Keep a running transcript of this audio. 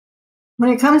When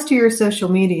it comes to your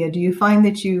social media, do you find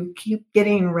that you keep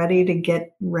getting ready to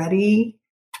get ready?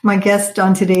 My guest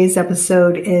on today's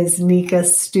episode is Nika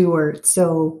Stewart,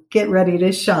 so get ready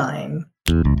to shine.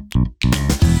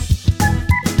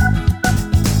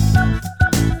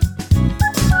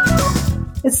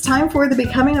 It's time for the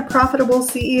Becoming a Profitable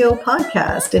CEO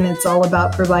podcast, and it's all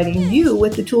about providing you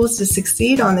with the tools to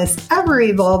succeed on this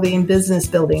ever-evolving business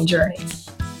building journey.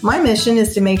 My mission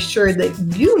is to make sure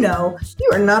that you know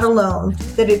you are not alone,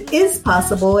 that it is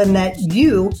possible, and that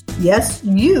you, yes,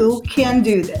 you can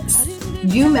do this.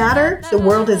 You matter. The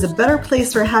world is a better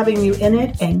place for having you in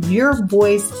it, and your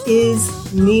voice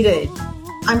is needed.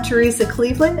 I'm Teresa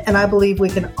Cleveland, and I believe we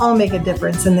can all make a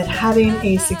difference, and that having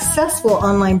a successful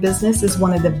online business is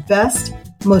one of the best,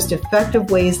 most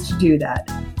effective ways to do that.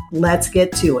 Let's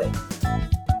get to it.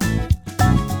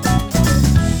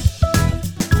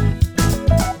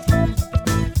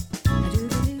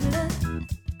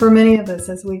 For many of us,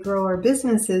 as we grow our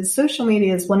businesses, social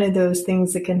media is one of those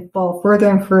things that can fall further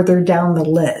and further down the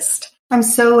list. I'm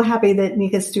so happy that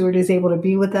Nika Stewart is able to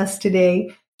be with us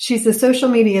today. She's a social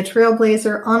media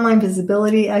trailblazer, online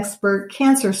visibility expert,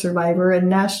 cancer survivor, and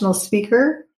national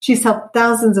speaker. She's helped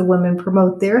thousands of women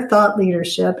promote their thought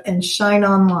leadership and shine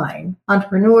online.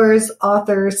 Entrepreneurs,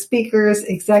 authors, speakers,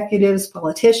 executives,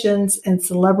 politicians, and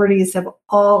celebrities have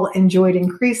all enjoyed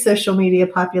increased social media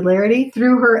popularity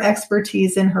through her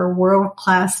expertise in her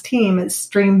world-class team at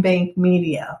Streambank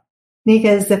Media. Nika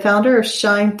is the founder of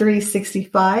Shine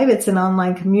 365. It's an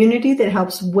online community that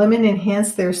helps women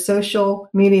enhance their social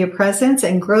media presence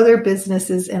and grow their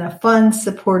businesses in a fun,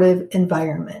 supportive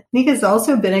environment. Nika has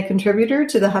also been a contributor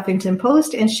to the Huffington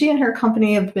Post, and she and her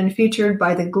company have been featured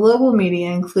by the global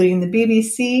media, including the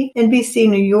BBC, NBC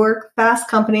New York, Fast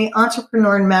Company,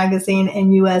 Entrepreneur Magazine,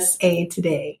 and USA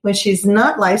Today. When she's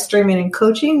not live streaming and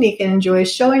coaching, Nika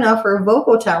enjoys showing off her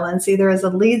vocal talents either as a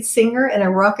lead singer in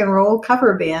a rock and roll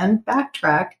cover band,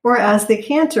 Backtrack, or as the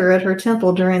cantor at her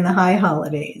temple during the high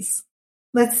holidays.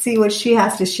 Let's see what she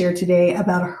has to share today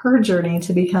about her journey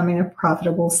to becoming a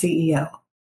profitable CEO.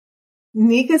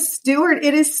 Nika Stewart,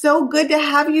 it is so good to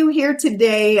have you here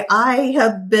today. I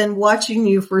have been watching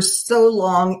you for so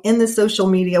long in the social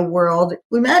media world.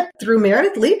 We met through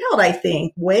Meredith Liebelt, I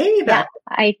think, way back.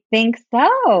 Yeah, I think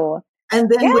so. And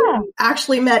then we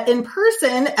actually met in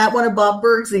person at one of Bob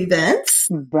Burg's events.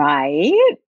 Right.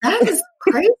 That is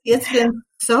crazy. It's been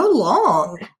so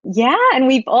long. Yeah. And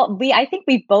I think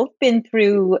we've both been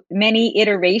through many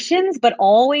iterations, but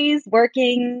always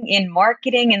working in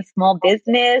marketing and small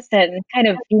business and kind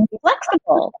of being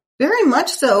flexible. Very much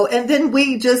so. And then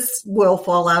we just will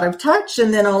fall out of touch.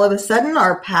 And then all of a sudden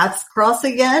our paths cross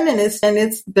again. And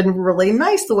it's been really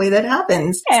nice the way that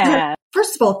happens. Yeah. So,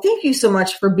 first of all, thank you so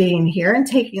much for being here and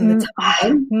taking the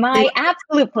time. My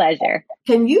absolute pleasure.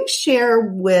 Can you share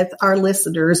with our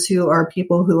listeners who are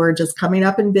people who are just coming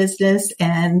up in business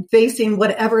and facing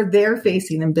whatever they're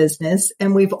facing in business,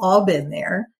 and we've all been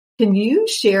there, can you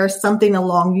share something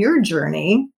along your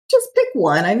journey? Just pick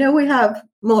one. I know we have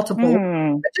multiple,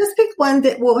 but just pick one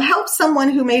that will help someone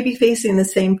who may be facing the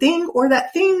same thing, or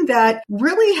that thing that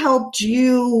really helped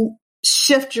you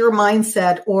shift your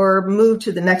mindset or move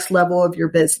to the next level of your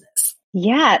business.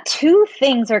 Yeah, two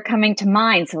things are coming to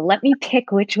mind. So let me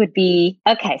pick which would be.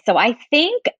 Okay, so I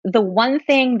think the one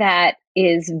thing that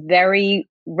is very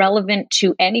relevant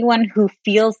to anyone who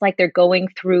feels like they're going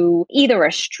through either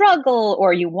a struggle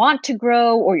or you want to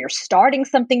grow or you're starting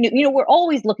something new. You know, we're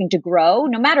always looking to grow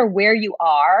no matter where you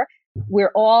are.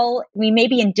 We may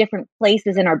be in different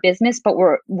places in our business, but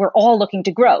we're all looking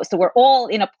to grow. So we're all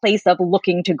in a place of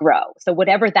looking to grow. So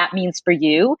whatever that means for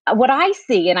you, what I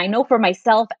see, and I know for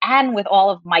myself and with all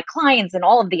of my clients and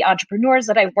all of the entrepreneurs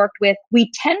that I've worked with,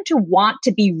 we tend to want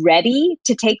to be ready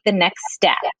to take the next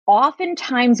step.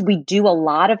 Oftentimes we do a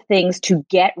lot of things to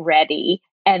get ready,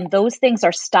 and those things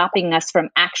are stopping us from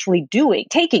actually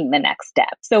taking the next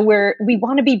step. So we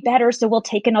want to be better. So we'll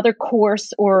take another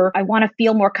course, or I want to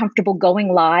feel more comfortable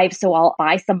going live. So I'll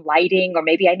buy some lighting, or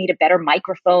maybe I need a better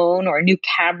microphone or a new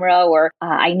camera, or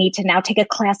I need to now take a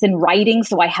class in writing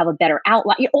so I have a better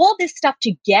outline. All this stuff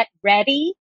to get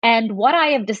ready. And what I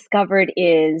have discovered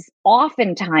is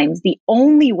oftentimes the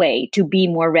only way to be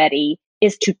more ready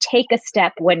is to take a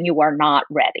step when you are not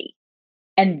ready.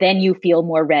 And then you feel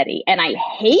more ready. And I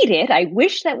hate it. I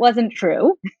wish that wasn't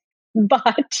true.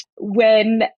 But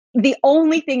when the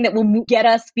only thing that will get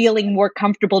us feeling more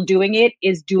comfortable doing it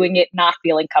is doing it not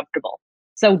feeling comfortable.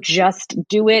 So just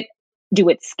do it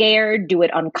scared, do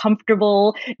it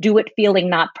uncomfortable, do it feeling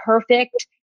not perfect.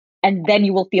 And then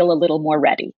you will feel a little more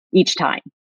ready each time.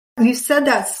 You said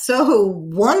that so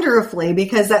wonderfully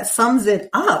because that sums it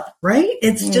up, right?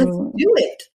 It's just do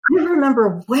it. I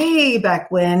remember way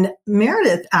back when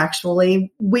Meredith,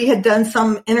 actually, we had done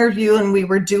some interview and we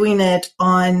were doing it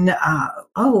on,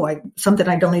 something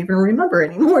I don't even remember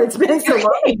anymore. It's been so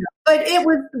long. But it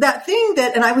was that thing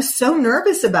and I was so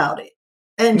nervous about it.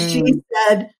 And she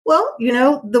said, well,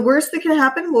 the worst that can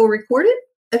happen, we'll record it.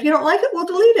 If you don't like it, we'll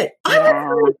delete it. I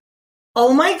was like,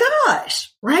 oh my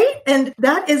gosh, right? And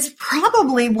that is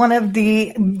probably one of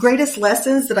the greatest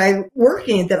lessons that I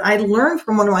learned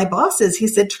from one of my bosses. He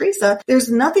said, Teresa,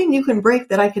 there's nothing you can break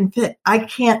that I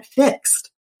can't fix.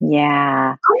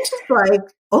 Yeah. I'm just like,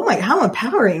 oh my, how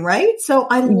empowering, right? So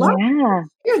I love to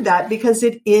hear that because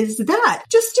it is that.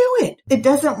 Just do it. It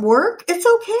doesn't work. It's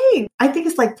okay. I think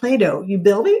it's like Play-Doh. You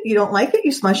build it, you don't like it,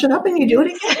 you smush it up and you do it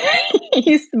again.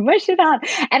 You smush it up.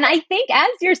 And I think as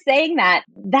you're saying that,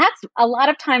 that's a lot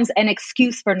of times an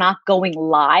excuse for not going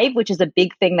live, which is a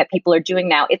big thing that people are doing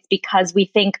now. It's because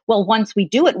we think, well, once we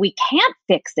do it, we can't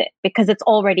fix it because it's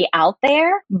already out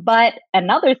there. But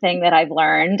another thing that I've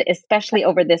learned, especially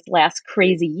over this last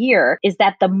crazy year, is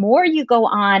that the more you go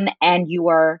on and you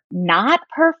are not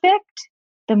perfect,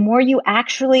 the more you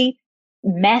actually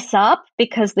mess up,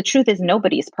 because the truth is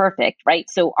nobody's perfect, right?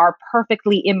 So our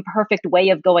perfectly imperfect way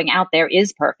of going out there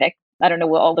is perfect. I don't know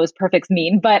what all those perfects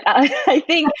mean, but I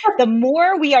think the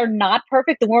more we are not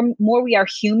perfect, the more we are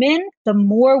human, the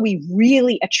more we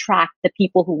really attract the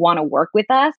people who want to work with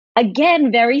us.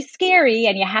 Again, very scary,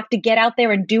 and you have to get out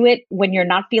there and do it when you're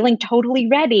not feeling totally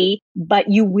ready, but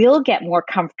you will get more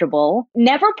comfortable.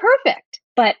 Never perfect,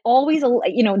 but always,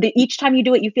 each time you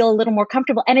do it, you feel a little more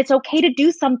comfortable. And it's okay to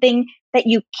do something that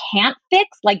you can't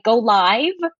fix, like go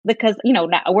live, because, now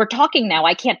we're talking now,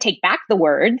 I can't take back the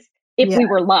words. If we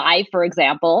were live, for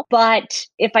example, but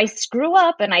if I screw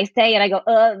up and I say and I go,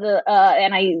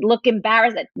 and I look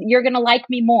embarrassed, you're going to like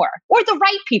me more, or the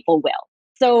right people will.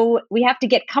 So we have to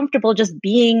get comfortable just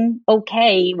being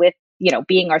okay with,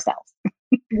 being ourselves.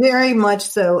 Very much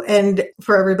so. And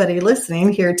for everybody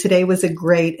listening here, today was a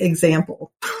great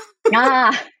example.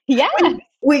 Yeah.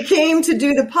 We came to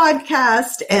do the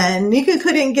podcast and Nika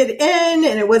couldn't get in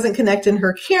and it wasn't connecting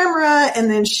her camera.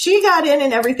 And then she got in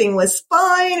and everything was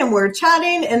fine and we're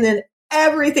chatting. And then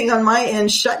everything on my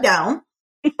end shut down.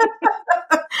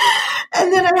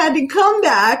 And then I had to come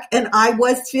back and I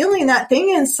was feeling that thing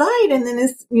inside. And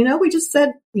then we just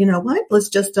said, you know what, let's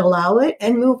just allow it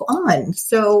and move on.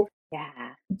 So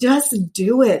just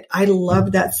do it. I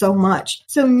love that so much.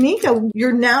 So Nika,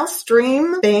 you're now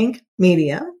Stream Bank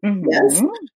Media. Mm-hmm. Yes.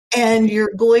 And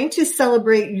you're going to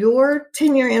celebrate your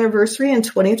 10-year anniversary in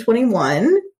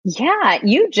 2021. Yeah,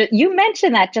 you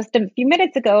mentioned that just a few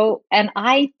minutes ago, and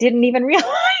I didn't even realize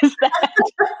that.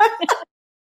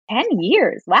 10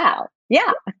 years. Wow.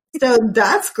 Yeah. So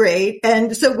that's great.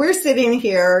 And so we're sitting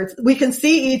here, we can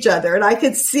see each other and I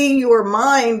could see your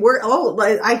mind.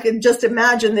 I could just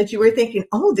imagine that you were thinking,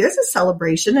 oh, there's a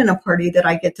celebration and a party that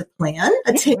I get to plan,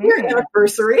 a 10-year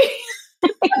anniversary.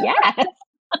 Yes.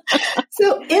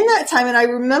 So in that time, and I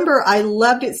remember I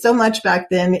loved it so much back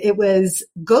then, it was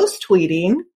ghost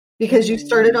tweeting because you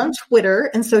started on Twitter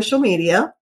and social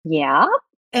media. Yeah.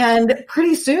 And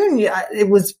pretty soon, it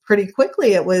was pretty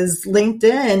quickly, it was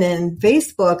LinkedIn and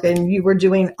Facebook, and you were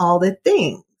doing all the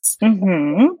things.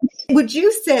 Mm-hmm. Would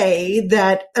you say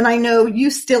that, and I know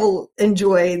you still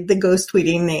enjoy the ghost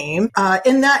tweeting name,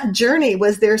 in that journey,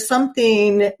 was there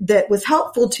something that was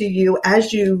helpful to you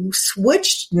as you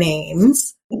switched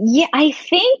names? Yeah, I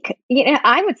think,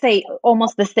 I would say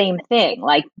almost the same thing,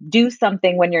 like do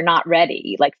something when you're not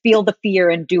ready, like feel the fear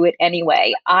and do it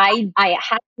anyway. I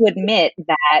have to admit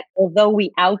that although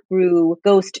we outgrew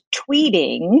ghost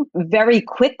tweeting very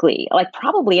quickly, like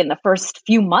probably in the first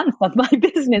few months of my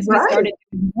business, we started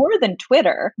more than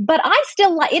Twitter, but I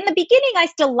still in the beginning, I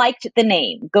still liked the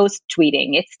name ghost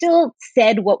tweeting. It still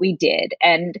said what we did.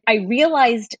 And I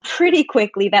realized pretty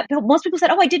quickly that most people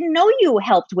said, oh, I didn't know you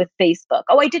helped with Facebook.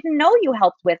 Oh, I didn't know you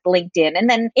helped with LinkedIn. And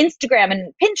then Instagram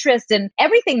and Pinterest and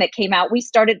everything that came out, we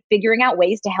started figuring out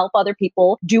ways to help other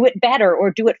people do it better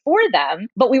or do it for them.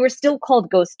 But we were still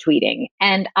called ghost tweeting.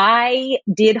 And I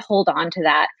did hold on to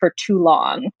that for too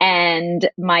long. And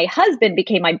my husband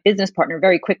became my business partner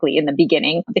very quickly in the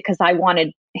beginning because I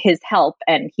wanted his help.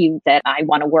 And he said, I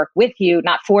want to work with you,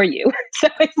 not for you. So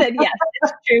I said, yes,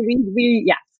 it's true.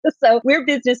 Yes. So we're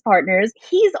business partners.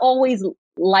 He's always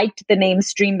liked the name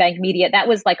Stream Bank Media. That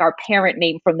was like our parent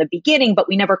name from the beginning, but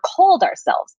we never called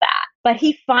ourselves that. But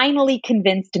he finally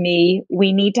convinced me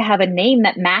we need to have a name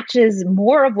that matches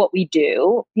more of what we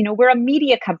do. We're a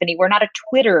media company. We're not a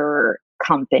Twitter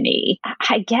company.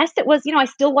 I guess it was, I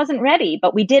still wasn't ready,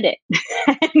 but we did it.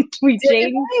 And we Did it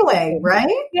changed. anyway, right?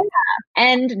 Yeah.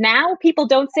 And now people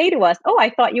don't say to us, "Oh, I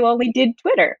thought you only did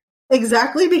Twitter."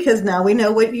 Exactly, because now we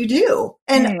know what you do.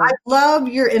 And I love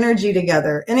your energy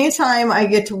together. Anytime I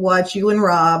get to watch you and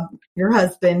Rob, your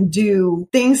husband, do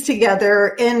things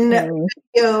together in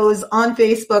videos on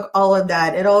Facebook, all of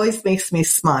that, it always makes me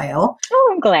smile. Oh,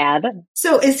 I'm glad.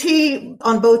 So is he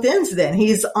on both ends then?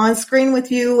 He's on screen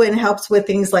with you and helps with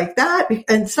things like that.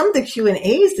 And some of the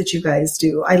Q&As that you guys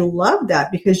do, I love that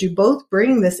because you both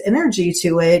bring this energy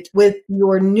to it with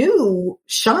your new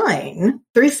Shine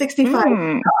 365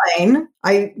 Shine.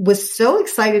 I was so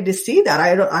excited to see that.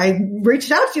 I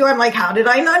reached out to you. I'm like, how did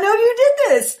I not know you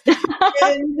did this?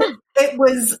 And it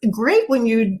was great when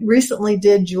you recently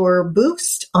did your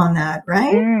boost on that,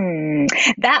 right?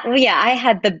 I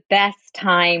had the best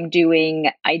time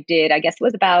I guess it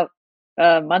was about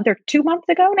a month or 2 months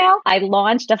ago now. I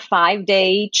launched a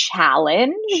 5-day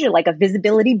challenge, like a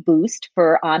visibility boost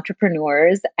for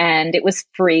entrepreneurs, and it was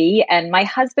free. And my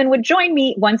husband would join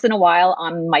me once in a while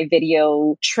on my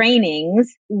video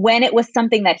trainings when it was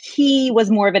something that he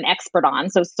was more of an expert on.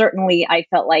 So certainly I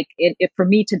felt like for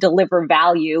me to deliver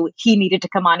value, he needed to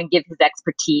come on and give his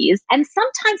expertise. And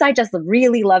sometimes I just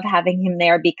really love having him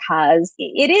there because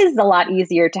it is a lot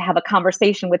easier to have a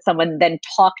conversation with someone than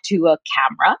talk to a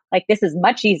camera. Like, this is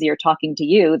much easier talking to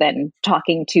you than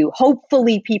talking to,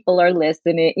 hopefully people are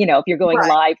listening, if you're going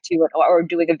live to it or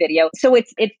doing a video. So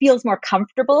it feels more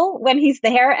comfortable when he's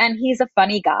there, and he's a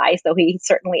funny guy. So he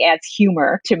certainly adds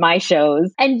humor to my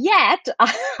shows. And yet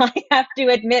I have to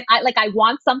admit, I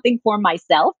want something for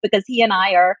myself because he and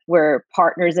we're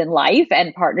partners in life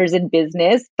and partners in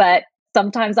business, but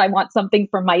sometimes I want something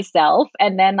for myself.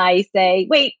 And then I say,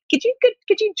 wait, could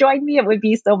you join me? It would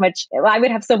be I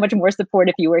would have so much more support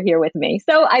if you were here with me.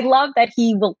 So I love that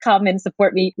he will come and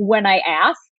support me when I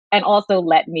ask, and also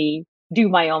let me do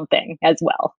my own thing as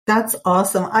well. That's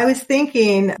awesome. I was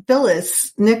thinking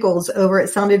Phyllis Nichols over at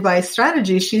Sound Advice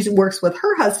Strategy, she works with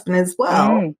her husband as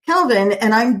well, Kelvin.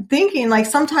 And I'm thinking like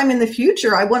sometime in the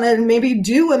future, I want to maybe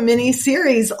do a mini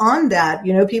series on that,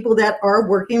 people that are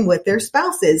working with their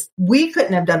spouses. We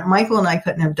couldn't have done it. Michael and I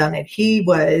couldn't have done it.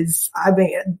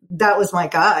 That was my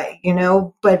guy,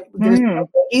 but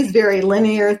he's very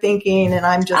linear thinking and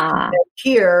I'm just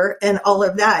here and all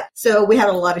of that. So we had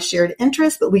a lot of shared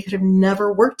interests, but we could have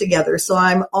never worked together. So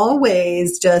I'm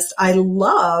always I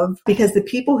love because the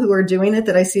people who are doing it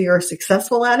that I see are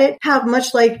successful at it have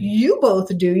much like you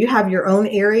both do. You have your own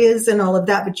areas and all of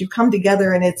that, but you come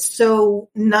together and it's so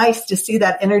nice to see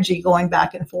that energy going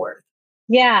back and forth.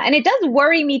 Yeah. And it does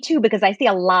worry me too, because I see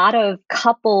a lot of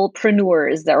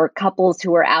couplepreneurs or couples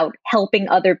who are out helping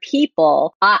other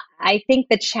people. I think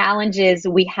the challenge is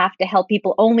we have to help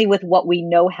people only with what we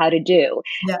know how to do.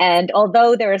 Yeah. And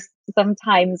although there's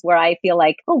sometimes where I feel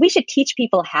like, we should teach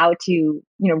people how to,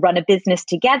 run a business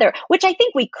together, which I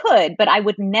think we could, but I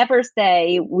would never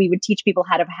say we would teach people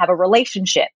how to have a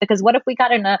relationship, because what if we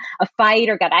got in a fight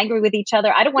or got angry with each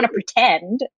other? I don't want to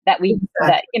pretend that we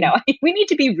need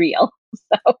to be real.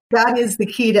 So that is the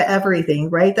key to everything,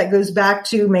 right? That goes back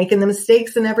to making the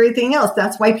mistakes and everything else.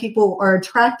 That's why people are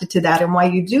attracted to that and why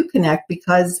you do connect,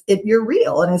 because you're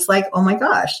real. And it's like, oh my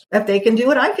gosh, if they can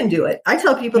do it, I can do it. I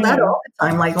tell people that all the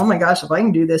time, like, oh my gosh, if I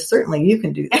can do this, certainly you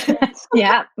can do this.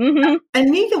 Yeah. Mm-hmm.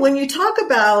 And Nika, when you talk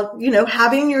about,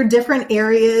 having your different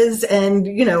areas and,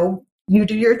 you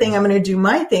do your thing, I'm going to do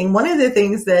my thing. One of the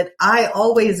things that I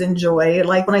always enjoy,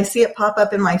 like when I see it pop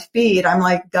up in my feed, I'm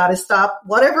like, gotta stop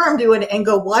whatever I'm doing and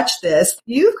go watch this.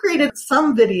 You've created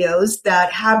some videos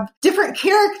that have different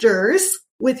characters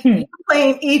with you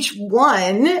playing each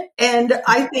one. And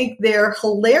I think they're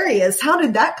hilarious. How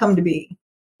did that come to be?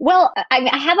 Well, I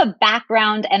have a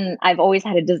background and I've always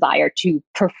had a desire to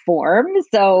perform.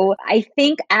 So I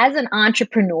think as an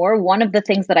entrepreneur, one of the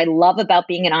things that I love about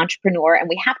being an entrepreneur, and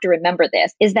we have to remember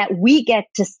this, is that we get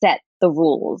to set the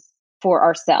rules for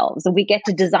ourselves. And we get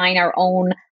to design our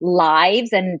own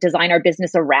lives and design our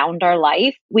business around our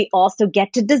life. We also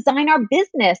get to design our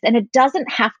business, and it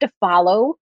doesn't have to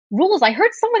follow rules. I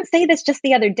heard someone say this just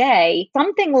the other day,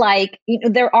 something like,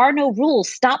 there are no rules.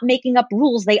 Stop making up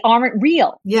rules. They aren't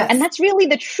real. Yes. And that's really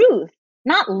the truth.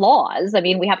 Not laws. I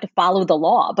mean, we have to follow the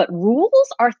law, but rules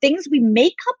are things we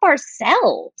make up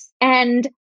ourselves, and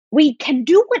we can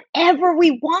do whatever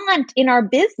we want in our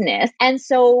business. And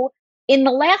so in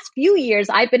the last few years,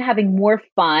 I've been having more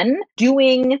fun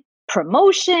doing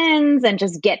promotions and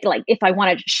just get like, if I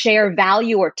want to share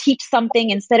value or teach something,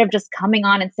 instead of just coming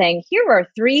on and saying, here are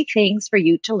 3 things for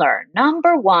you to learn.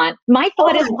 Number 1, my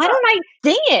thought is, why don't I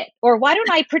sing it? Or why don't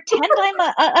I pretend I'm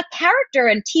a character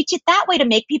and teach it that way to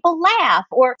make people laugh?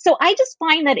 Or so I just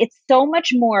find that it's so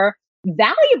much more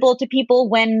valuable to people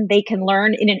when they can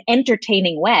learn in an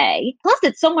entertaining way. Plus,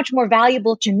 it's so much more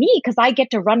valuable to me because I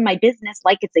get to run my business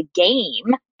like it's a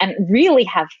game and really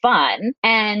have fun.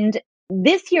 And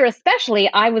this year,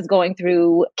 especially, I was going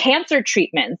through cancer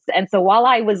treatments. And so while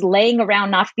I was laying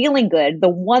around not feeling good, the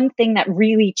one thing that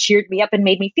really cheered me up and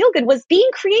made me feel good was being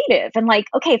creative and like,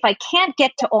 okay, if I can't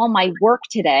get to all my work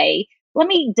today, let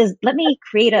me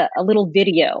create a little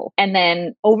video. And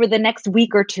then over the next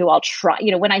week or two, I'll try,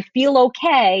 when I feel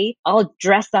okay, I'll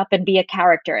dress up and be a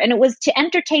character. And it was to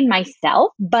entertain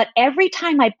myself. But every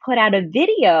time I put out a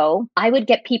video, I would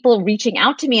get people reaching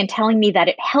out to me and telling me that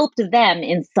it helped them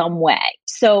in some way.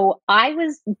 So I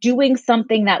was doing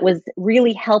something that was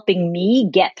really helping me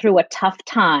get through a tough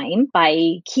time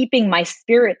by keeping my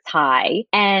spirits high.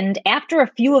 And after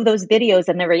a few of those videos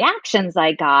and the reactions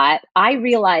I got, I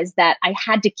realized that I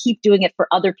had to keep doing it for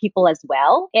other people as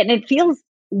well. And it feels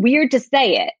weird to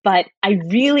say it, but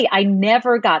I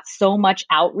never got so much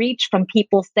outreach from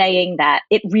people saying that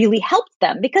it really helped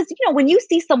them. Because, when you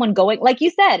see someone going, like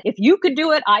you said, if you could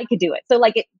do it, I could do it. So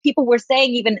like people were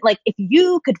saying, even like, if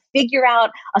you could figure out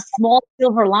a small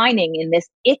silver lining in this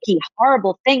icky,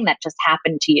 horrible thing that just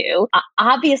happened to you,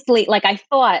 obviously, like I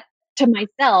thought to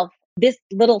myself, this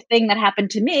little thing that happened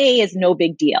to me is no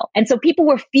big deal. And so people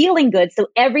were feeling good. So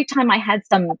every time I had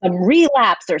some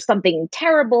relapse or something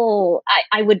terrible,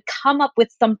 I would come up with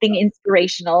something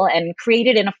inspirational and create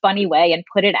it in a funny way and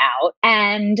put it out.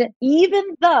 And even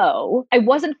though I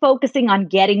wasn't focusing on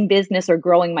getting business or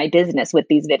growing my business with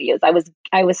these videos,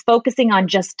 I was focusing on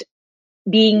just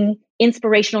being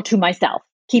inspirational to myself,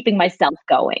 keeping myself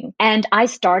going. And I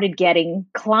started getting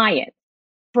clients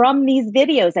from these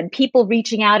videos and people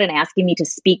reaching out and asking me to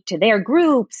speak to their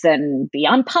groups and be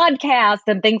on podcasts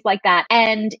and things like that.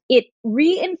 And it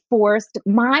reinforced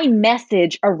my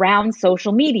message around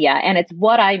social media. And it's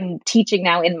what I'm teaching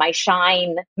now in my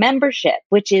Shine membership,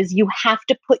 which is you have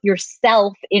to put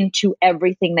yourself into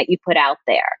everything that you put out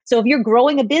there. So if you're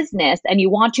growing a business and you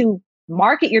want to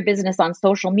market your business on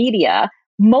social media,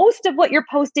 most of what you're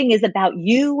posting is about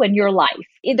you and your life.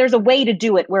 There's a way to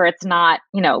do it where it's not,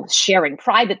 sharing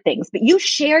private things, but you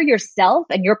share yourself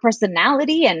and your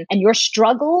personality and your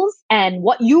struggles and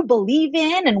what you believe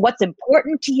in and what's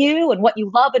important to you and what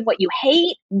you love and what you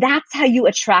hate. That's how you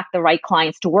attract the right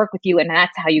clients to work with you. And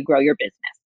that's how you grow your business.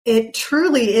 It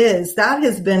truly is. That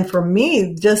has been for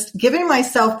me, just giving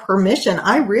myself permission.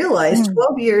 I realized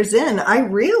 12 years in, I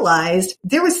realized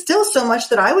there was still so much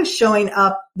that I was showing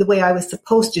up the way I was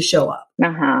supposed to show up.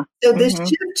 So this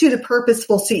shift to the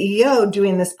Purposeful CEO,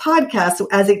 doing this podcast,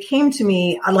 as it came to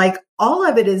me, like all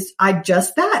of it is, I'm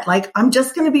just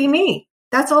going to be me.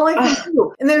 That's all I can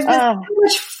do. And there's been so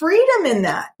much freedom in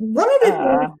that. One of the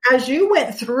things, as you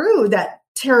went through that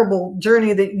terrible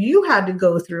journey that you had to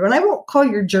go through, and I won't call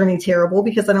your journey terrible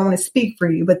because I don't want to speak for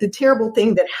you, but the terrible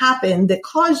thing that happened that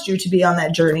caused you to be on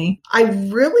that journey, I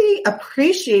really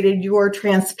appreciated your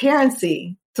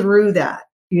transparency through that,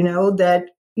 that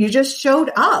you just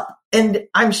showed up. And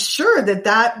I'm sure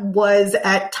that was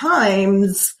at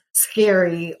times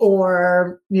scary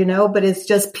or, but it's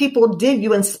just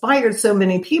you inspired so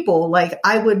many people. Like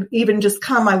I would even just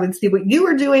I would see what you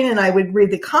were doing and I would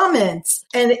read the comments,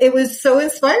 and it was so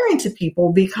inspiring to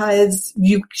people because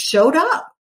you showed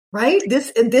up, right?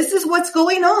 This is what's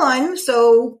going on.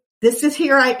 So this is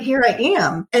here I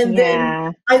am. And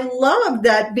then I love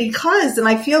that and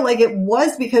I feel like it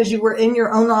was because you were in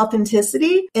your own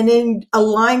authenticity and in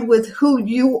aligned with who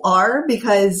you are,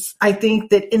 because I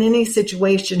think that in any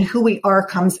situation, who we are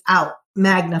comes out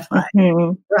magnified,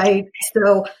 right?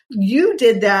 So you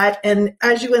did that. And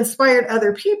as you inspired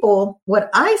other people, what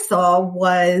I saw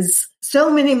was so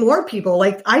many more people,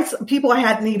 people I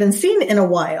hadn't even seen in a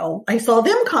while. I saw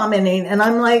them commenting and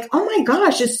I'm like, oh my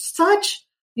gosh,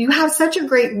 you have such a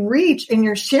great reach and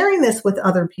you're sharing this with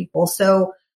other people.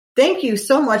 So thank you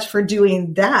so much for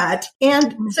doing that.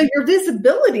 And so your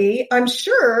visibility, I'm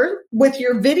sure with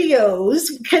your videos,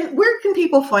 where can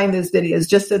people find those videos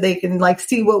just so they can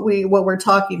see what we're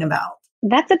talking about?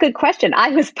 That's a good question. I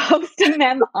was posting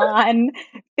them on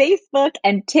Facebook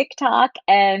and TikTok,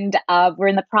 and we're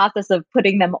in the process of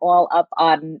putting them all up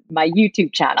on my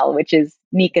YouTube channel, which is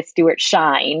Nika Stewart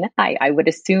Shine. I would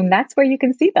assume that's where you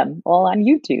can see them, all on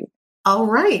YouTube. All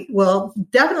right. Well,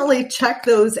 definitely check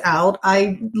those out.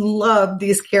 I love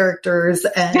these characters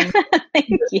and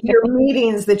your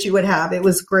meetings that you would have. It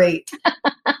was great.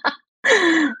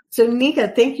 So Nika,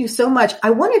 thank you so much.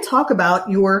 I want to talk about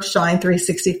your Shine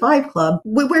 365 Club.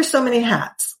 We wear so many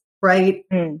hats, right?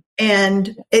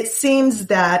 And it seems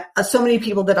that so many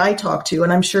people that I talk to,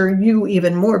 and I'm sure you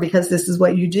even more because this is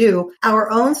what you do,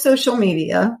 our own social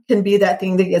media can be that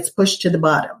thing that gets pushed to the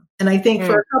bottom. And I think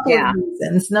for a couple of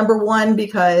reasons. Number one,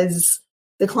 because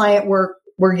the client work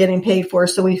we're getting paid for.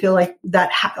 So we feel like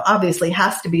that obviously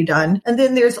has to be done. And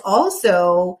then there's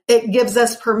also, it gives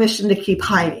us permission to keep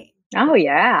hiding. Oh,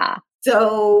 yeah.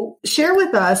 So share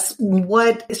with us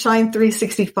what Shine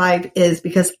 365 is,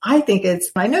 because I think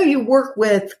I know you work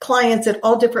with clients at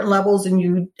all different levels and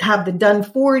you have the done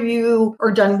for you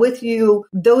or done with you,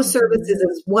 those services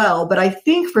as well. But I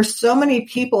think for so many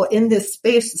people in this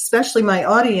space, especially my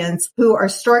audience who are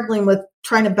struggling with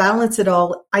trying to balance it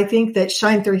all, I think that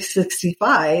Shine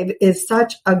 365 is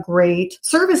such a great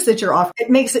service that you're offering.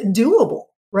 It makes it doable.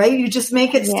 Right? You just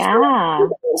make it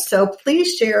so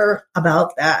please share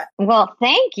about that. Well,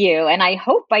 thank you. And I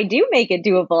hope I do make it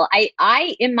doable.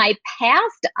 I in my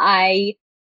past, I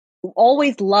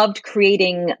always loved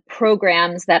creating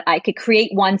programs that I could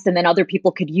create once and then other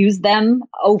people could use them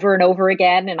over and over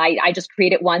again. And I just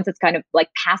create it once. It's kind of like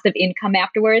passive income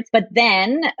afterwards. But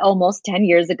then almost 10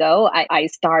 years ago, I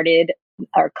started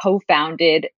or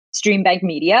co-founded Streambank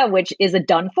Media, which is a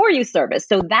done for you service.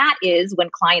 So that is when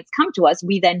clients come to us,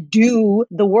 we then do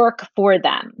the work for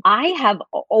them. I have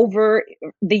over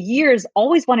the years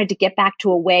always wanted to get back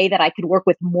to a way that I could work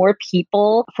with more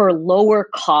people for lower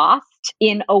cost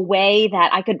in a way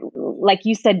that I could, like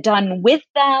you said, done with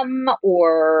them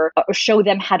or show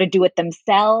them how to do it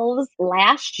themselves.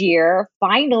 Last year,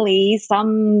 finally,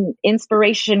 some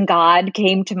inspiration god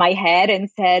came to my head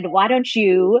and said, why don't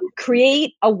you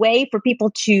create a way for people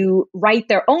to write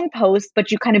their own posts,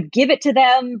 but you kind of give it to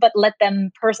them, but let them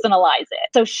personalize it.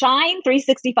 So Shine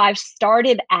 365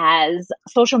 started as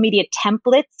social media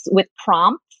templates with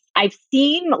prompts. I've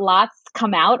seen lots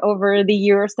come out over the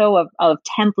year or so of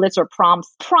templates or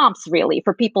prompts really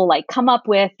for people like come up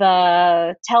with,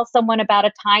 tell someone about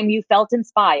a time you felt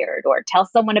inspired or tell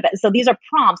someone about, so these are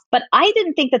prompts, but I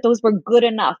didn't think that those were good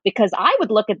enough because I would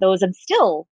look at those and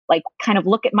still like kind of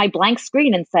look at my blank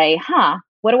screen and say,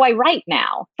 what do I write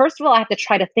now? First of all, I have to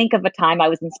try to think of a time I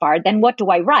was inspired. Then what do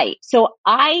I write? So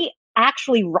I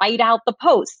actually write out the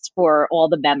posts for all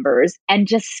the members and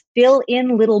just fill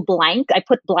in little blank. I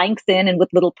put blanks in and with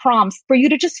little prompts for you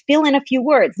to just fill in a few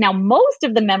words. Now, most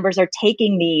of the members are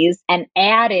taking these and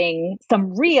adding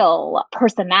some real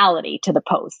personality to the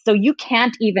post. So you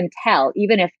can't even tell,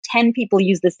 even if 10 people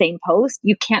use the same post,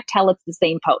 you can't tell it's the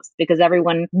same post because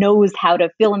everyone knows how to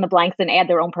fill in the blanks and add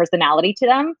their own personality to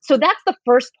them. So that's the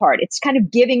first part. It's kind of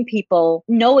giving people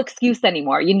no excuse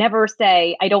anymore. You never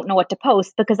say, I don't know what to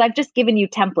post because I've just given you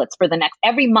templates for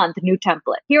every month, new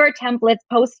template. Here are templates,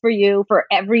 posts for you for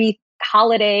every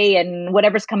holiday and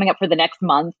whatever's coming up for the next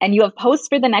month. And you have posts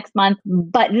for the next month.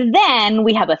 But then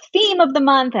we have a theme of the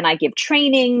month and I give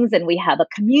trainings and we have a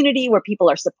community where people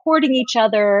are supporting each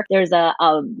other. There's a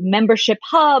membership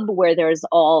hub where there's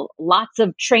lots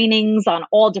of trainings on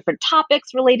all different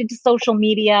topics related to social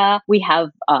media. We have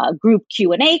group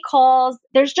Q&A calls.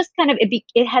 There's just kind of,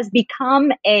 it has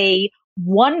become a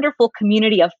wonderful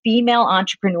community of female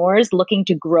entrepreneurs looking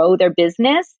to grow their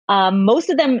business. Most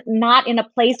of them not in a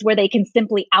place where they can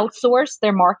simply outsource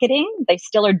their marketing. They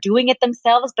still are doing it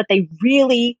themselves, but they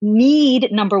really need,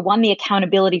 number one, the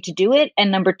accountability to do it.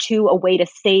 And number two, a way to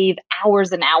save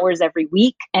hours and hours every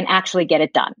week and actually get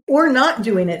it done. Or not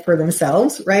doing it for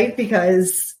themselves, right?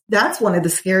 Because that's one of the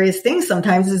scariest things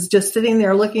sometimes is just sitting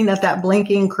there looking at that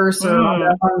blinking cursor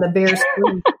on the bare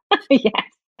screen. Yes.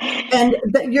 And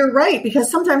you're right, because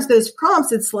sometimes those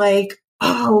prompts, it's like,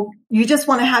 oh, you just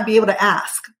want to be able to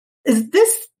ask, is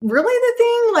this really the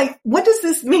thing? Like, what does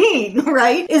this mean?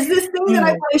 Right? Is this thing that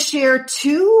I want to share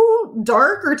too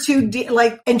dark or too deep?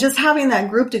 Like, and just having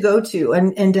that group to go to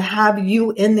and to have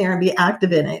you in there and be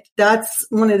active in it. That's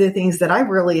one of the things that I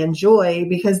really enjoy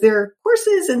because there are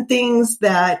courses and things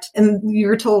that, and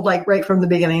you're told like right from the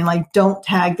beginning, like don't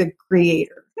tag the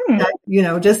creator,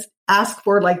 that, just ask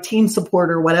for like team support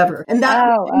or whatever. And that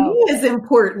to me is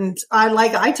important.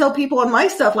 I tell people on my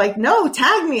stuff, like, no,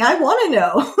 tag me. I want to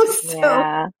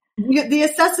know. The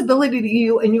accessibility to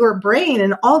you and your brain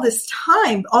and all this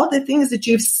time, all the things that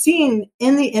you've seen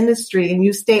in the industry and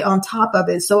you stay on top of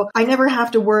it. So I never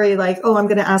have to worry like, oh, I'm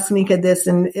going to ask Nika this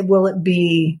and will it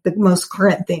be the most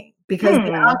current thing? because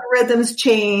the algorithms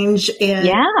change and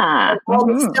all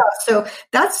this stuff. So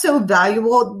that's so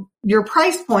valuable. Your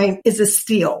price point is a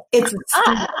steal. It's a steal.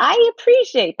 I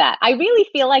appreciate that. I really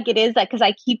feel like it is that because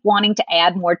I keep wanting to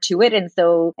add more to it. And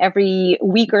so every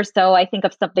week or so, I think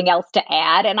of something else to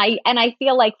add. And I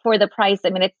feel like for the price, I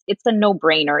mean, it's a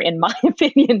no-brainer in my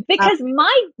opinion, because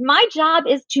my job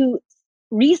is to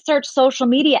research social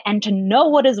media and to know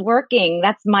what is working.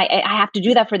 I have to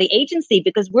do that for the agency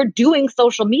because we're doing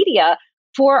social media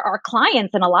for our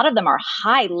clients. And a lot of them are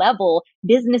high level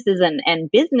businesses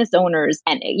and business owners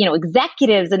and,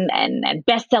 executives and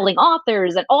best-selling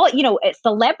authors and all,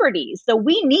 celebrities. So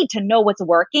we need to know what's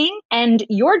working. And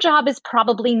your job is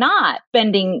probably not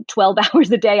spending 12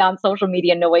 hours a day on social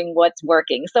media knowing what's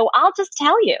working. So I'll just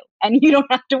tell you, and you don't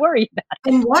have to worry about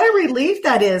it. And what a relief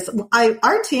that is.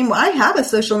 Our team, I have a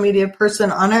social media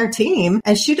person on our team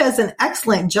and she does an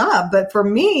excellent job. But for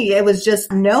me, it was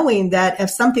just knowing that if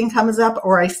something comes up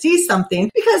or I see something,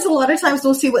 because a lot of times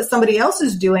we'll see what somebody else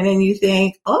is doing and you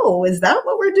think, oh, is that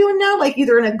what we're doing now? Like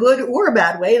either in a good or a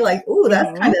bad way, like, oh,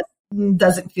 that's kind of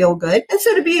doesn't feel good. And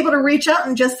so to be able to reach out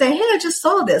and just say, hey, I just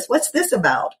saw this. What's this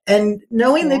about? And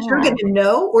knowing that you're going to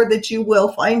know or that you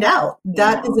will find out,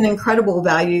 that is an incredible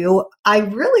value. I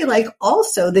really like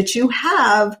also that you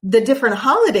have the different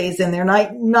holidays in there,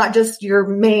 not just your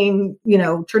main,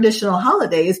 traditional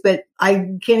holidays, but I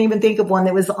can't even think of one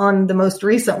that was on the most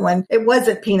recent one. It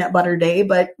wasn't Peanut Butter Day,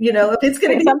 but if it's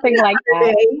going to be something like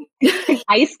that,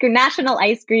 National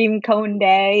Ice Cream Cone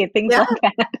Day, and things like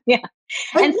that. Yeah.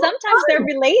 And sometimes they're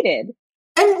related.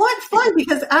 And what fun,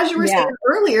 because as you were saying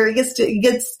earlier,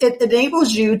 it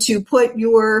enables you to put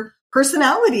your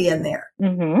personality in there.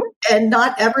 Mm-hmm. And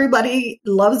not everybody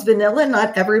loves vanilla.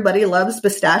 Not everybody loves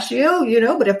pistachio,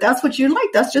 but if that's what you like,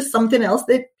 that's just something else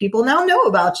that people now know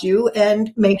about you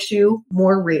and makes you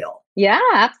more real. Yeah,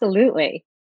 absolutely.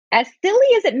 As silly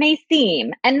as it may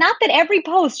seem, and not that every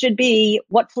post should be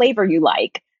what flavor you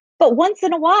like, but once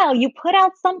in a while, you put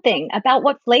out something about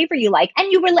what flavor you like,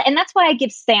 and that's why I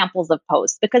give samples of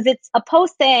posts, because it's a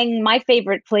post saying my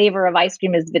favorite flavor of ice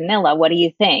cream is vanilla. What do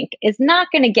you think? Is not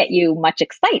going to get you much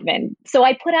excitement. So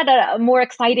I put out a more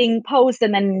exciting post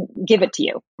and then give it to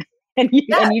you, and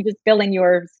you just fill in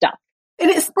your stuff. And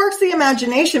it sparks the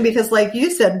imagination because like you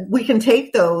said, we can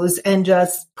take those and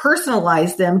just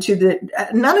personalize them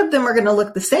none of them are going to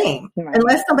look the same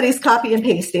unless somebody's copy and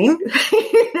pasting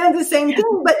the same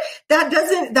thing. But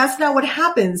that's not what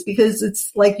happens because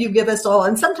it's like you give us all.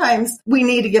 And sometimes we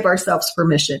need to give ourselves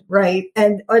permission, right?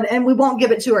 And we won't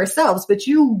give it to ourselves, but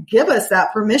you give us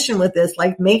that permission with this,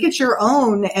 like make it your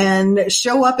own and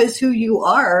show up as who you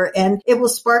are. And it will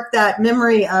spark that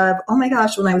memory of, oh my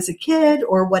gosh, when I was a kid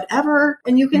or whatever.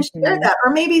 And you can share that,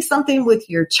 or maybe something with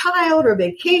your child or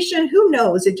vacation. Who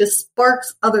knows? It just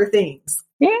sparks other things.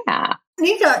 Yeah.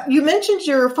 Nika, you mentioned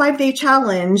your 5-day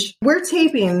challenge. We're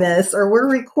taping this or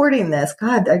we're recording this.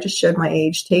 God, I just showed my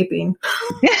age taping.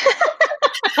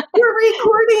 We're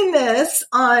recording this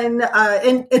on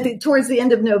towards the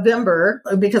end of November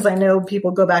because I know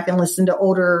people go back and listen to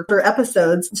older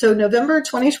episodes. So November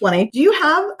 2020. Do you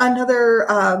have another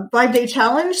 5-day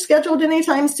challenge scheduled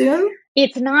anytime soon?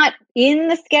 It's not in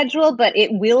the schedule, but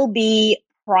it will be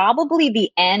probably the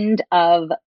end of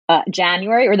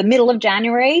January or the middle of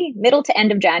January. Middle to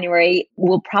end of January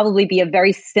will probably be a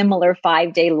very similar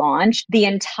 5-day launch. The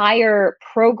entire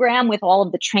program with all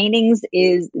of the trainings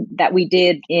is that we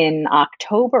did in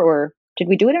October, or did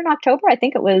we do it in October? I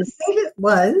think it was.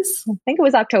 I think it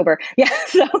was October. Yeah.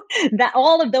 So that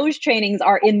all of those trainings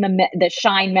are in the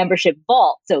Shine membership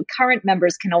vault. So current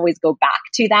members can always go back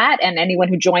to that. And anyone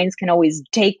who joins can always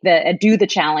do the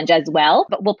challenge as well.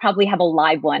 But we'll probably have a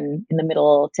live one in the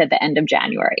middle to the end of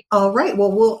January. All right.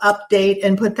 Well, we'll update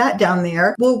and put that down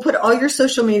there. We'll put all your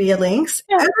social media links,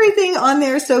 everything on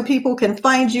there so people can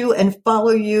find you and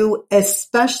follow you,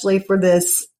 especially for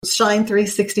this Shine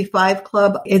 365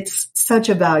 Club. It's such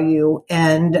a value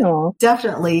and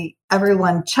definitely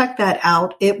everyone check that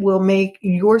out. It will make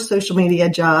your social media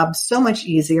job so much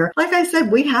easier. Like I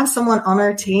said, we have someone on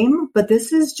our team, but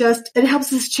this is it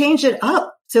helps us change it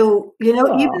up. So, even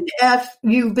if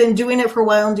you've been doing it for a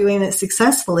while and doing it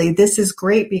successfully, this is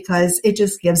great because it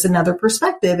just gives another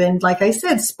perspective. And like I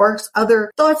said, sparks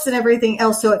other thoughts and everything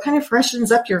else. So it kind of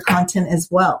freshens up your content as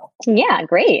well. Yeah,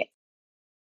 great.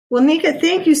 Well, Nika,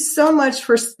 thank you so much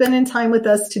for spending time with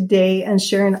us today and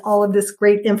sharing all of this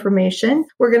great information.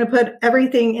 We're going to put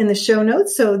everything in the show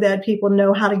notes so that people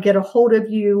know how to get a hold of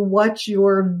you, watch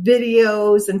your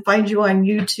videos, and find you on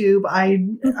YouTube. I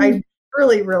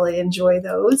really, really enjoy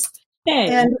those.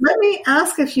 Thanks. And let me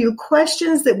ask a few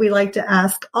questions that we like to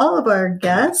ask all of our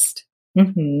guests.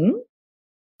 Mm-hmm.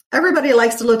 everybody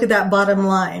likes to look at that bottom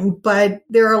line, but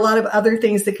there are a lot of other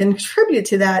things that contribute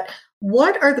to that.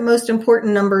 What are the most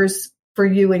important numbers for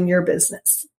you in your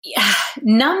business? Yeah,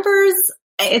 numbers.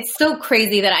 It's so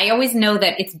crazy that I always know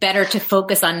that it's better to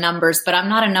focus on numbers, but I'm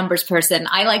not a numbers person.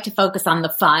 I like to focus on the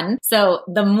fun. So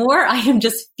the more I am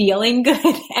just feeling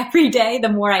good every day, the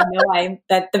more I know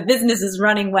that the business is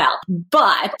running well.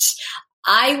 But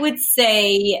I would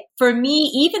say for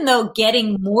me, even though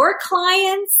getting more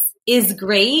clients is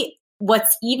great,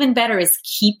 what's even better is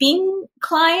keeping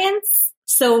clients.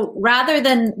 So rather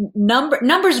than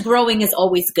numbers growing is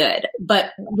always good.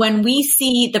 But when we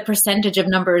see the percentage of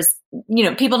numbers,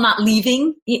 people not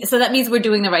leaving, so that means we're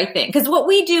doing the right thing. Because what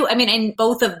we do, in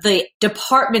both of the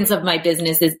departments of my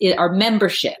business are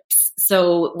memberships.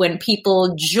 So when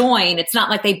people join, it's not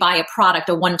like they buy a product,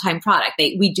 a one-time product.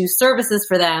 We do services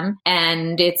for them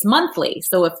and it's monthly.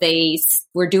 So if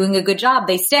we're doing a good job,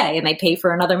 they stay and they pay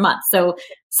for another month. So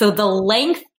the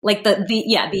length, like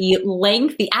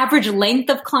the average length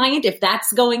of client, if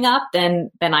that's going up, then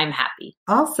I'm happy.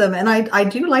 Awesome. And I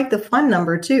do like the fun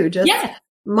number too.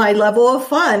 My level of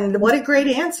fun. What a great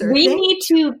answer. We need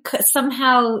to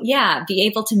somehow, be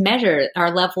able to measure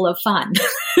our level of fun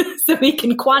so we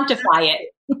can quantify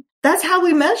it. That's how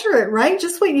we measure it, right?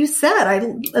 Just what you said. I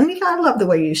love the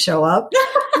way you show up.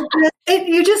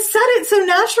 You just said it so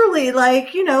naturally, like,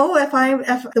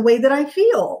 if the way that I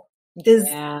feel.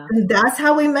 That's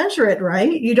how we measure it,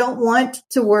 right? You don't want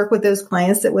to work with those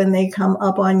clients that when they come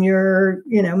up on your,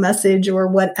 message or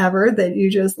whatever, that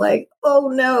you just like, oh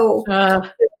no.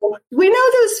 We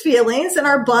know those feelings, and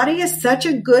our body is such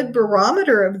a good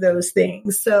barometer of those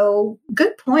things. So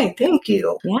good point. Thank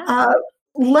you. Yeah.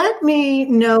 Let me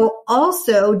know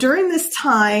also, during this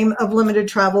time of limited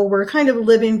travel, we're kind of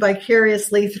living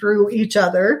vicariously through each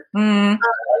other.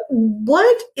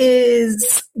 What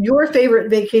is your favorite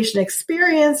vacation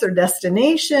experience or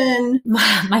destination?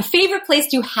 My favorite place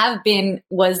to have been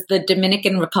was the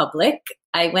Dominican Republic.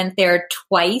 I went there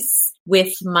twice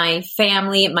with my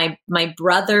family, my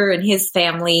brother and his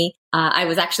family. I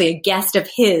was actually a guest of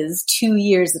his 2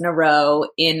 years in a row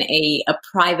in a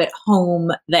private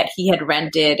home that he had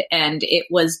rented. And it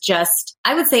was just,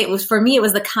 I would say it was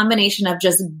the combination of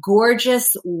just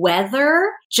gorgeous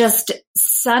weather, just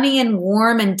sunny and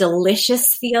warm and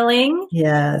delicious feeling.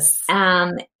 Yes.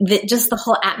 Just the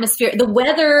whole atmosphere. The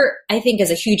weather, I think,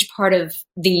 is a huge part of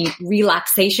the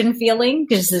relaxation feeling,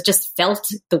 because it just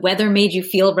the weather made you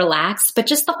feel relaxed, but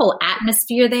just the whole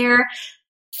atmosphere there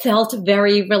felt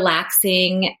very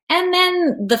relaxing. And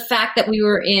then the fact that we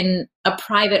were in a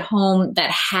private home that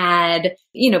had,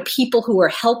 people who were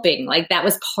helping, like that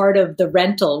was part of the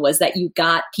rental, was that you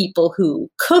got people who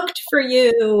cooked for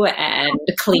you and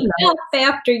cleaned up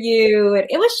after you. And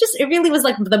it really was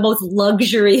like the most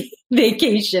luxury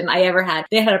vacation I ever had.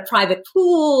 They had a private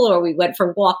pool, or we went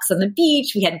for walks on the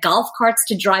beach. We had golf carts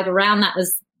to drive around. That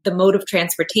was the mode of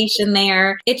transportation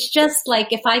there. It's just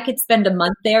like, if I could spend a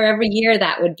month there every year,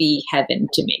 that would be heaven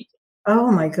to me.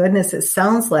 Oh my goodness, it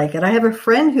sounds like it. I have a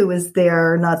friend who was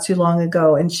there not too long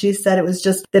ago, and she said it was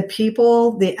just the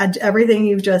people, everything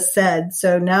you've just said.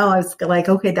 So now I was like,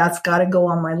 okay, that's got to go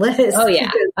on my list. Oh yeah.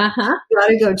 Got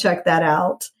to go check that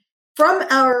out. From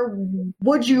our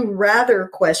would you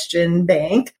rather question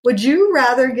bank, would you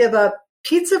rather give up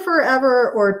pizza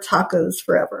forever or tacos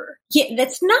forever? Yeah,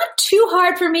 that's not too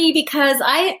hard for me, because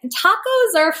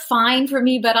tacos are fine for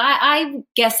me, but I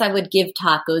guess I would give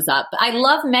tacos up. I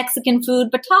love Mexican food,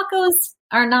 but tacos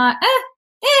are not,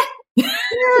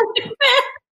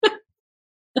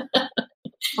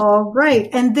 All right.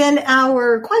 And then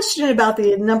our question about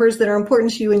the numbers that are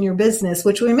important to you in your business,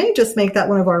 which we may just make that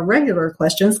one of our regular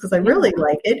questions, because I really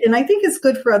like it. And I think it's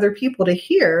good for other people to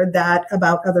hear that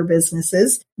about other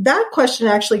businesses. That question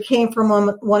actually came from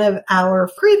one of our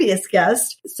previous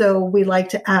guests. So we like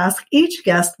to ask each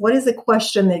guest, what is a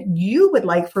question that you would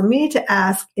like for me to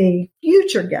ask a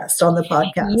future guest on the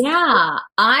podcast? Yeah,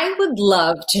 I would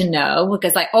love to know,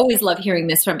 because I always love hearing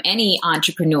this from any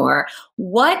entrepreneur.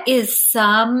 What is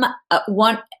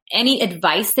any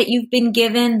advice that you've been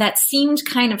given that seemed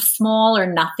kind of small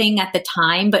or nothing at the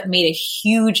time, but made a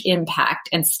huge impact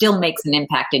and still makes an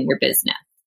impact in your business?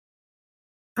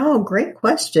 Oh, great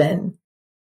question.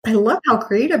 I love how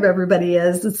creative everybody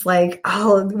is. It's like,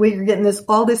 we're getting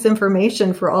all this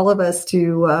information for all of us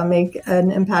to make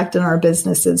an impact in our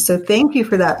businesses. So thank you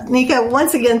for that. Nika,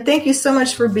 once again, thank you so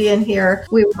much for being here.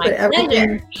 We will put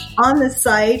everything on the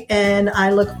site, and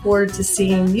I look forward to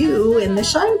seeing you in the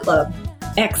Shine Club.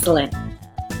 Excellent.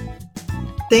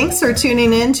 Thanks for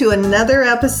tuning in to another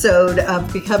episode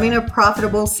of Becoming a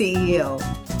Profitable CEO.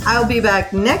 I'll be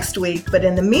back next week, but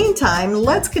in the meantime,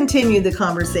 let's continue the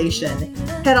conversation.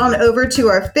 Head on over to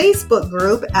our Facebook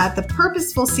group at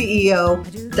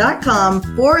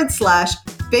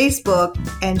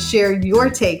thepurposefulceo.com/Facebook and share your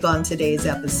take on today's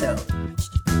episode.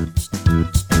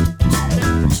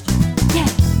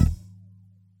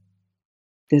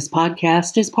 This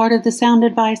podcast is part of the Sound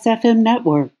Advice FM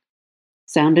network.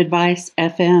 Sound Advice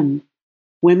FM.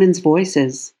 Women's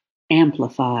voices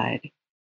amplified.